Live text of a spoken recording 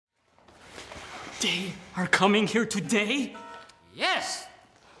They are coming here today? Yes!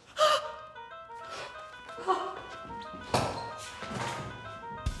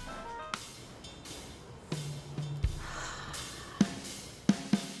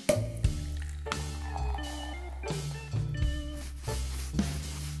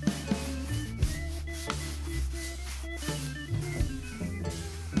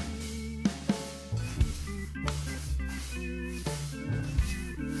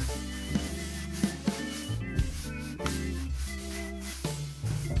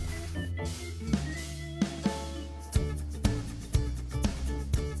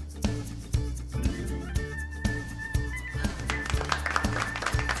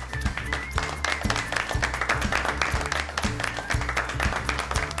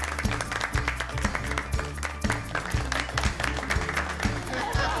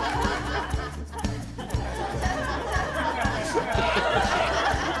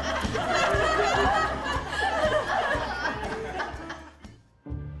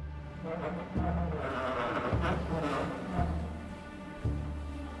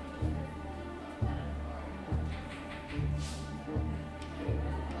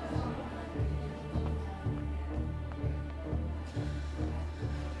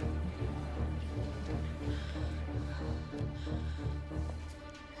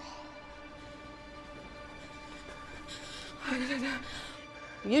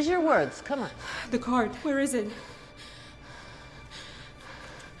 Use your words, come on. The card, where is it?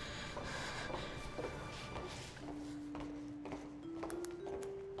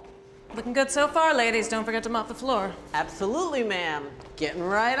 Looking good so far, ladies. Don't forget to mop the floor. Absolutely, ma'am. Getting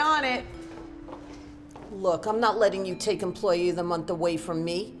right on it. Look, I'm not letting you take Employee of the Month away from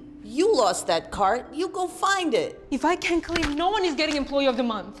me. You lost that cart. You go find it. If I can't clean, no one is getting Employee of the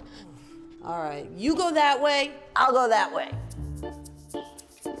Month. All right, you go that way, I'll go that way.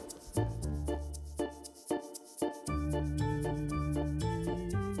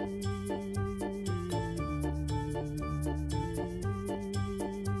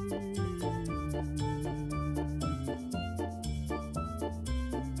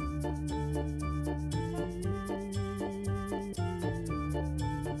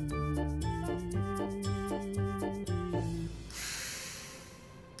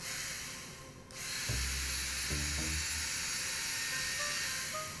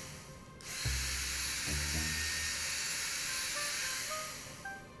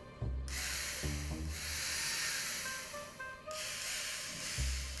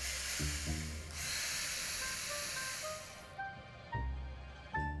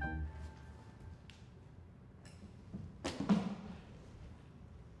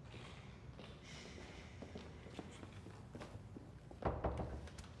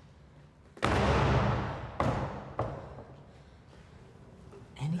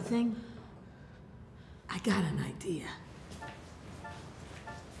 Anything? I got an idea.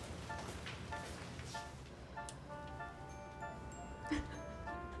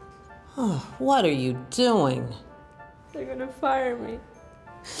 Oh, what are you doing? They're gonna fire me.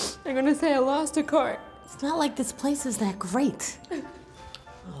 They're gonna say I lost a cart. It's not like this place is that great.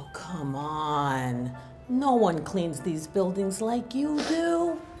 Oh, come on. No one cleans these buildings like you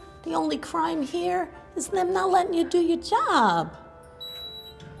do. The only crime here is them not letting you do your job.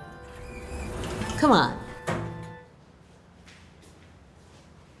 Come on.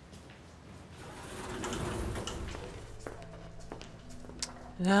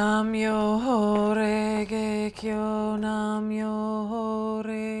 Nam-myoho Renge Kyo, Nam-myoho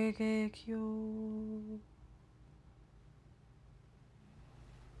Renge Kyo.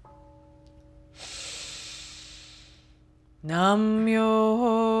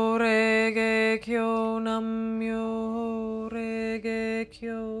 Nam-myoho Renge Kyo, Nam-myoho Renge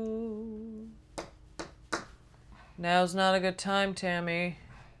Kyo. Now's not a good time, Tammy.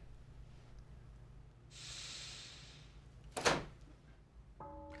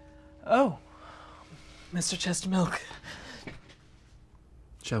 Oh, Mr. Chestermilk.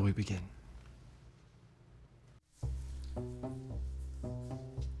 Shall we begin?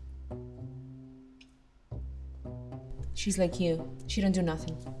 She's like you. She don't do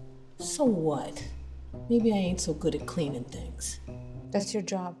nothing. So what? Maybe I ain't so good at cleaning things. That's your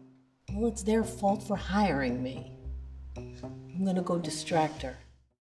job. Well, it's their fault for hiring me. I'm gonna go distract her.